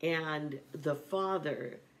 and the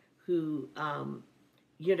Father who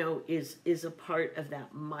is a part of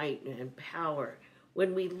that might and power.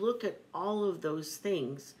 When we look at all of those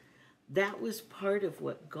things, that was part of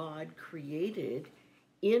what God created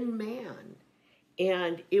in man.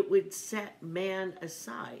 And it would set man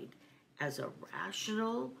aside as a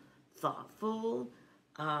rational, thoughtful,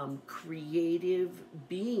 creative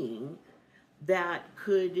being that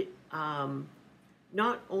could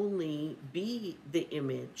not only be the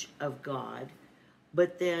image of God,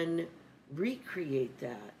 but then recreate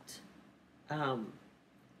that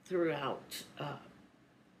throughout,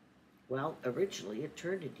 originally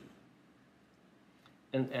eternity.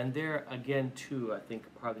 And there again too, I think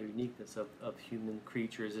part of the uniqueness of human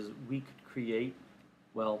creatures is we could create,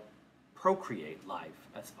 procreate life,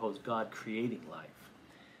 as opposed to God creating life.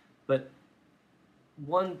 But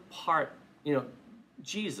one part,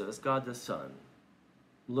 Jesus, God the Son,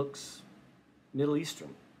 looks Middle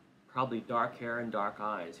Eastern, probably dark hair and dark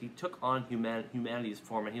eyes. He took on humanity's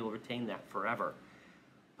form, and he will retain that forever.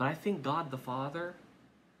 But I think God the Father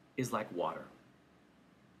is like water.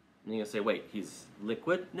 And you're going to say, wait, he's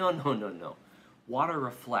liquid? No. Water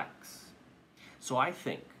reflects. So I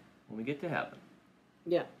think when we get to heaven...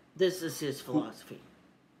 Yeah, this is his philosophy.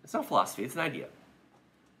 It's not philosophy, it's an idea.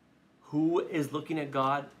 Who is looking at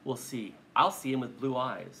God will see. I'll see him with blue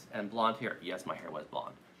eyes and blonde hair. Yes, my hair was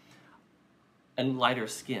blonde. And lighter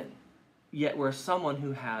skin. Yet where someone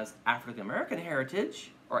who has African American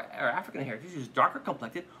heritage or African heritage who's darker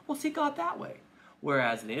complected will see God that way.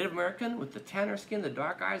 Whereas Native American with the tanner skin, the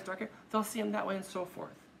dark eyes, dark hair, they'll see him that way and so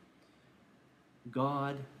forth.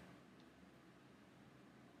 God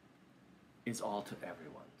is all to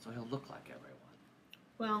everyone, so he'll look like everyone.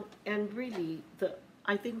 Well, and really,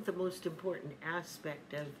 I think the most important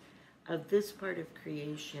aspect of this part of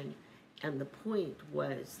creation, and the point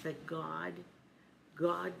was that God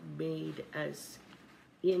made us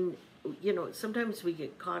in, sometimes we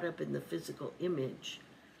get caught up in the physical image,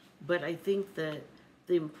 but I think that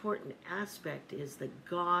the important aspect is that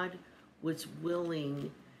God was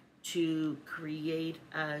willing to create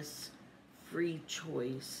us free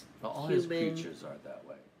choice. Well, all his creatures are that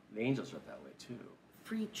way. The angels are that way too.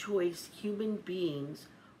 Free choice human beings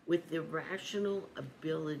with the rational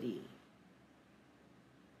ability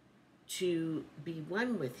to be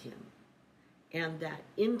one with him. And that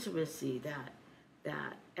intimacy,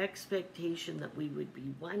 that expectation that we would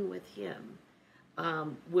be one with him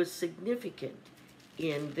was significant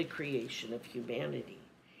in the creation of humanity.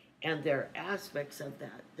 And there are aspects of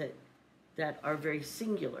that are very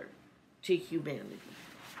singular to humanity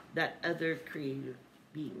that other created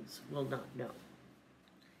beings will not know.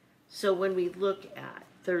 So when we look at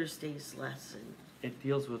Thursday's lesson, it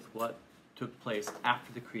deals with what took place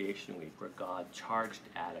after the creation week, where God charged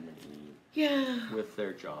Adam and Eve with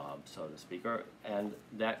their job, so to speak. And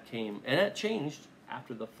that changed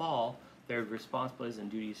after the fall. Their responsibilities and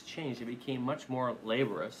duties changed. It became much more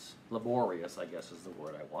laborious, I guess is the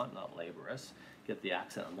word I want, not laborious. Get the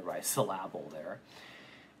accent on the right syllable there.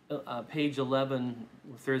 Page 11,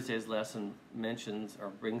 Thursday's lesson mentions or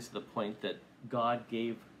brings to the point that God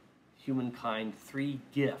gave humankind 3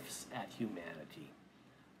 gifts at humanity.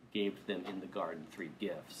 Gave them in the garden 3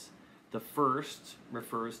 gifts. The first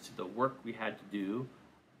refers to the work we had to do,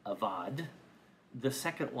 avad. The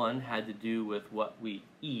second one had to do with what we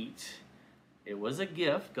eat. It was a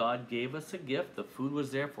gift. God gave us a gift. The food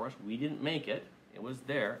was there for us. We didn't make it. It was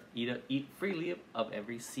there. Eat freely of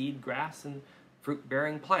every seed, grass, and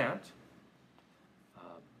fruit-bearing plant.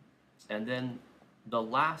 And then the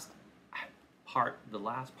last part,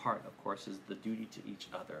 of course, is the duty to each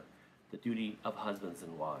other, the duty of husbands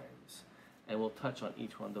and wives. And we'll touch on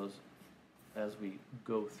each one of those as we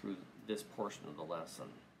go through this portion of the lesson.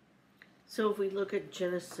 So if we look at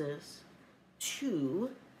Genesis 2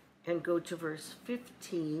 and go to verse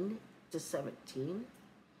 15 to 17,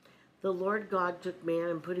 the Lord God took man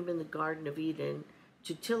and put him in the Garden of Eden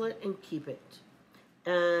to till it and keep it.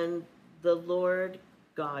 And the Lord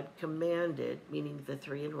God commanded, meaning the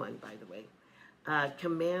 3 in 1, by the way,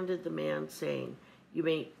 commanded the man, saying, "You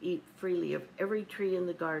may eat freely of every tree in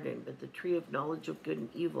the garden, but the tree of knowledge of good and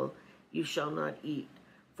evil you shall not eat.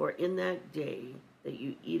 For in that day that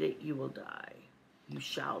you eat it, you will die. You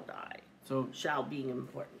shall die." So, shall being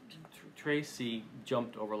important. Tracy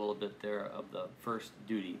jumped over a little bit there of the first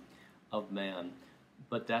duty of man,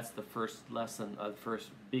 but that's the first lesson, first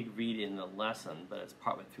big read in the lesson, but it's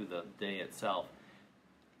partway through the day itself.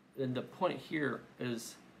 and the point here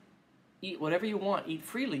is, eat whatever you want, eat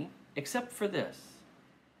freely, except for this.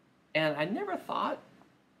 And I never thought,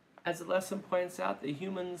 as the lesson points out, that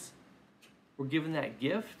humans were given that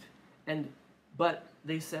gift, but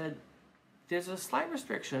they said there's a slight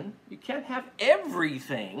restriction. You can't have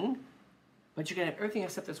everything, but you can have everything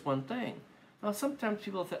except this one thing. Now, sometimes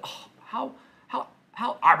people think, oh,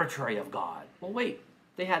 how arbitrary of God. Well, wait,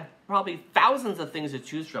 they had probably thousands of things to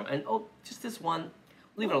choose from, and just this one,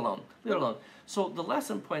 leave it alone, leave it alone. So the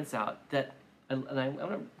lesson points out that, and I'm going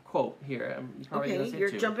to quote here. I'm probably Okay, going to say you're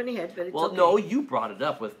two. jumping ahead, but it's Well, okay. no, you brought it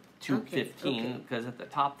up with 2:15, okay. because at the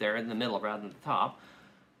top there, in the middle rather than the top,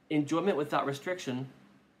 enjoyment without restriction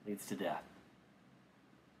leads to death.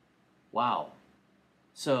 Wow.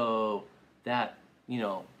 So that,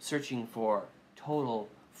 searching for total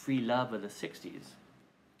free love of the 60s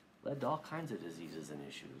led to all kinds of diseases and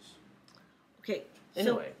issues. Okay,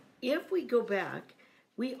 Anyway. so if we go back,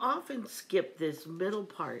 we often skip this middle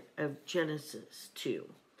part of Genesis 2.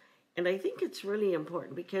 And I think it's really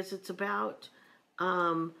important because it's about,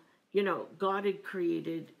 God had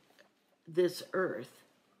created this earth,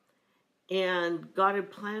 and God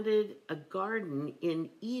had planted a garden in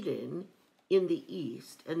Eden in the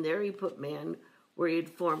east, and there he put man where he had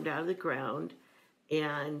formed out of the ground,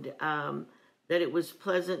 and that it was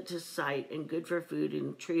pleasant to sight and good for food,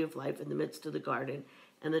 and tree of life in the midst of the garden,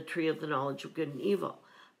 and the tree of the knowledge of good and evil.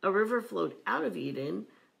 A river flowed out of Eden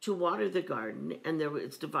to water the garden, and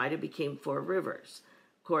it's divided, became 4 rivers.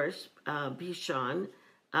 Of course, Pishon,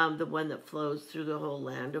 the one that flows through the whole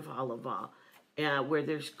land of Halavah, where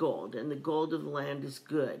there's gold, and the gold of the land is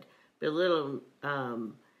good. But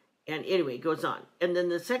and anyway, it goes on. And then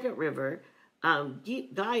the second river,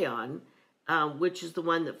 Gihon, which is the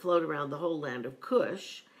one that flowed around the whole land of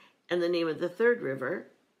Cush, and the name of the third river,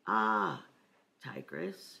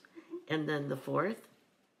 Tigris, and then the fourth,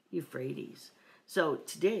 Euphrates. So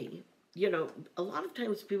today, a lot of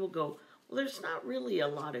times people go, well, there's not really a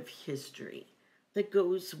lot of history that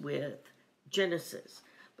goes with Genesis.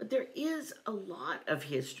 But there is a lot of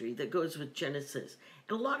history that goes with Genesis,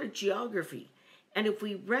 and a lot of geography. And if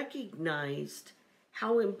we recognized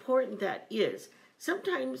how important that is,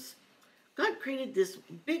 sometimes God created this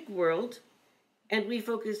big world, and we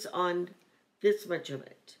focus on this much of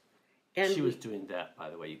it. And she was doing that, by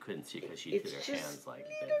the way. You couldn't see because she did her hands like this.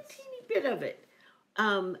 It's just a little teeny bit of it.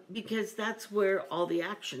 Because that's where all the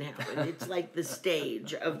action happened. It's like the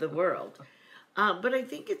stage of the world. But I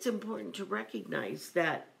think it's important to recognize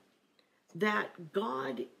that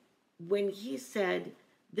God, when he said,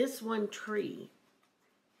 this one tree,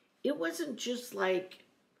 it wasn't just like,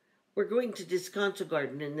 we're going to Descanso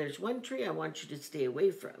Garden and there's one tree I want you to stay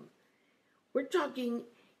away from. We're talking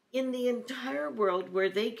in the entire world where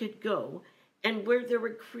they could go and where there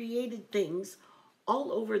were created things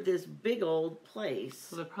all over this big old place.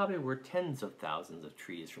 So there probably were tens of thousands of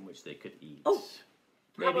trees from which they could eat. Oh,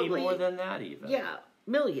 probably. Maybe more than that even. Yeah,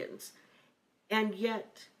 millions. And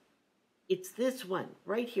yet, it's this one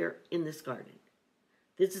right here in this garden.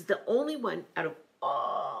 This is the only one out of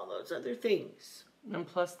all those other things. And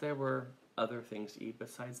plus there were other things to eat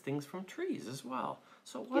besides things from trees as well.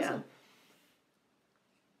 So it wasn't...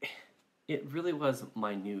 Yeah. It really was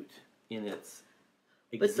minute in its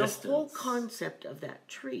existence. But the whole concept of that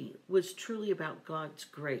tree was truly about God's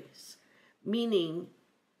grace. Meaning,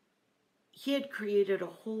 he had created a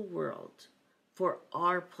whole world for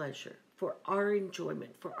our pleasure, for our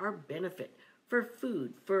enjoyment, for our benefit, for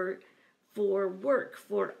food, for work,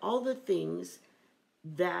 for all the things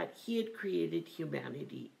that he had created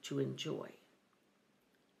humanity to enjoy.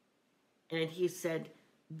 And he said,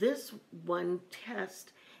 this one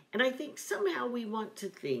test, and I think somehow we want to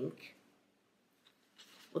think,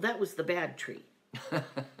 well, that was the bad tree.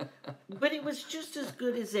 But it was just as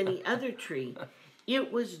good as any other tree.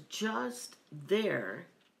 It was just there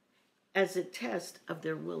as a test of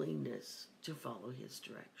their willingness to follow his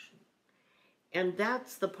direction. And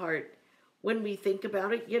that's the part, when we think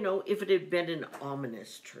about it, if it had been an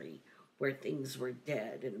ominous tree where things were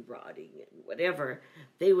dead and rotting and whatever,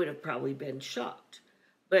 they would have probably been shocked.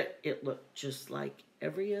 But it looked just like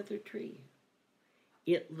every other tree.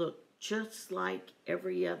 It looked just like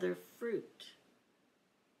every other fruit.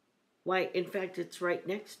 Why, in fact, it's right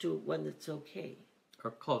next to one that's okay.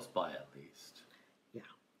 Or close by, at least. Yeah.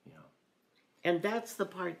 Yeah. And that's the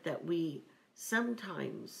part that we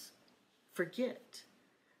sometimes forget.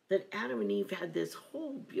 That Adam and Eve had this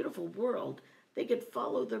whole beautiful world. They could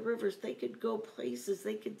follow the rivers. They could go places.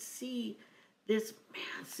 They could see this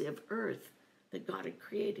massive earth that God had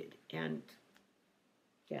created. And,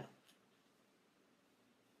 yeah,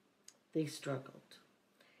 they struggled.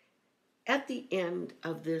 at the end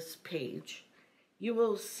of this page, you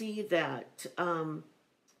will see that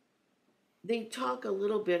they talk a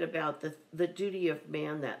little bit about the duty of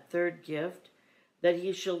man, that third gift, that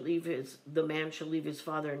the man shall leave his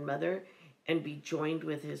father and mother and be joined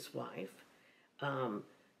with his wife.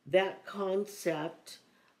 That concept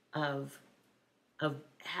of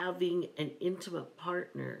having an intimate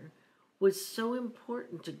partner was so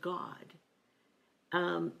important to God.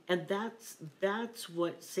 And that's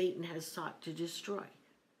what Satan has sought to destroy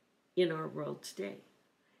in our world today.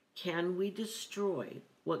 Can we destroy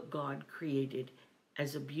what God created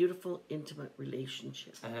as a beautiful, intimate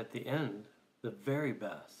relationship? And at the end, the very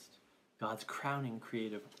best, God's crowning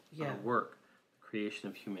creative work, the creation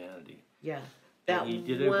of humanity. Yeah. And he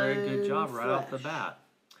did a very good job right off the flesh. bat.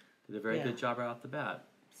 Did a very good job right off the bat.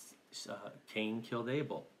 Cain killed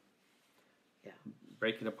Abel. Yeah.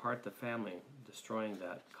 Breaking apart the family, destroying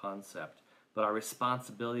that concept. But our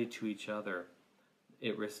responsibility to each other,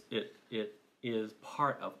 it is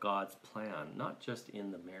part of God's plan, not just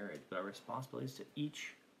in the marriage, but our responsibilities to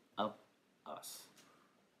each of us,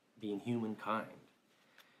 being humankind.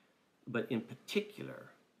 But in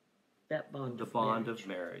particular, the bond of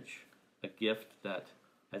marriage, a gift that,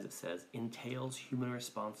 as it says, entails human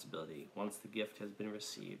responsibility. Once the gift has been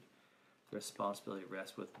received, the responsibility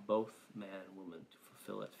rests with both man and woman to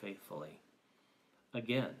fulfill it faithfully.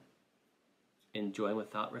 Again, enjoying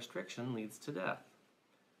without restriction leads to death.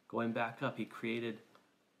 Going back up, he created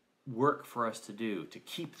work for us to do, to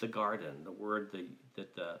keep the garden. The word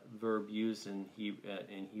that the verb used in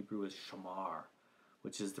Hebrew is shamar,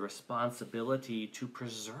 which is the responsibility to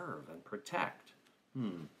preserve and protect.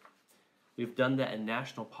 We've done that in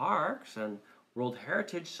national parks and World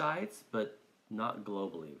Heritage sites, but not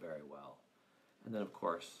globally very well. And then, of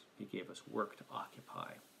course, he gave us work to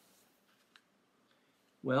occupy.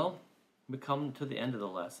 Well, we come to the end of the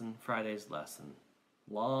lesson, Friday's lesson.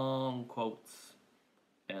 Long quotes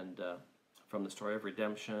and from the story of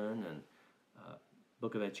redemption and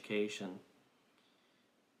book of education.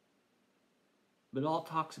 But it all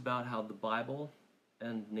talks about how the Bible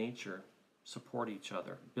and nature support each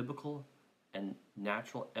other. Biblical and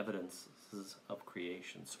natural evidences of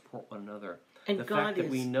creation support one another. And the God fact that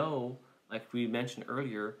we know, like we mentioned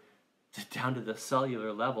earlier, down to the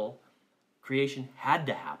cellular level, creation had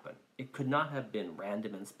to happen. It could not have been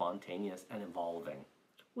random and spontaneous and evolving.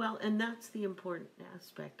 Well, and that's the important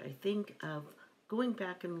aspect, I think, of going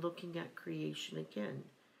back and looking at creation again.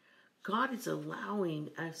 God is allowing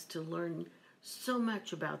us to learn so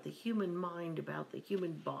much about the human mind, about the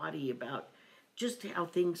human body, about just how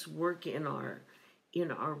things work in our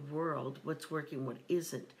world, what's working, what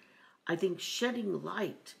isn't. I think shedding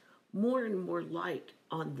light, more and more light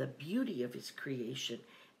on the beauty of his creation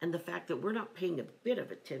and the fact that we're not paying a bit of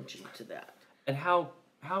attention to that. And how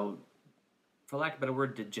for lack of a better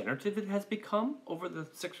word, degenerative it has become over the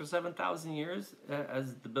 6,000 or 7,000 years,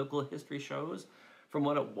 as the biblical history shows, from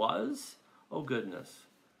what it was. Oh, goodness.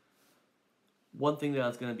 One thing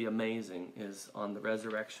that's going to be amazing is on the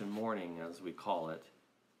resurrection morning, as we call it,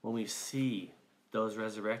 when we see those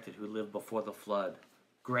resurrected who lived before the flood,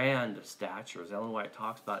 grand statures. Ellen White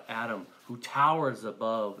talks about Adam, who towers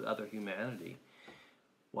above other humanity.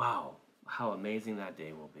 Wow, how amazing that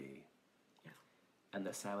day will be. Yeah. And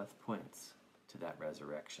the Sabbath points to that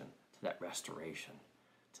resurrection, to that restoration,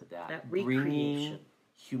 to that recreation. Bringing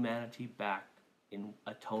humanity back in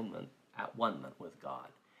atonement, at one with God.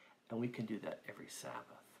 And we can do that every Sabbath.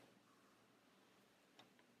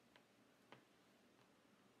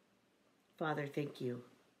 Father, thank you.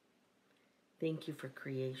 Thank you for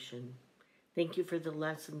creation. Thank you for the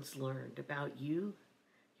lessons learned about you,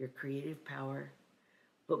 your creative power,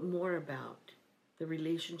 but more about the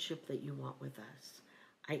relationship that you want with us.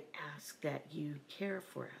 I ask that you care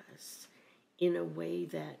for us in a way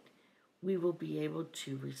that we will be able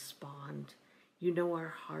to respond. You know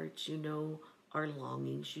our hearts, you know our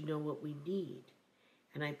longings, you know what we need.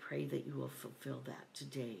 And I pray that you will fulfill that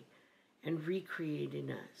today and recreate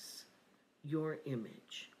in us your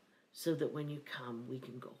image so that when you come, we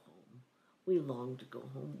can go home. We long to go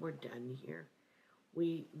home. We're done here.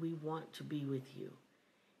 We want to be with you.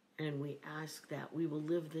 And we ask that we will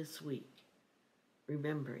live this week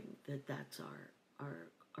remembering that that's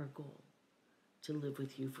our goal, to live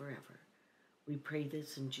with you forever. We pray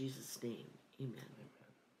this in Jesus' name. Amen.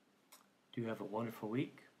 Do have a wonderful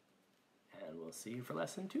week, and we'll see you for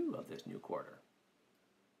lesson 2 of this new quarter.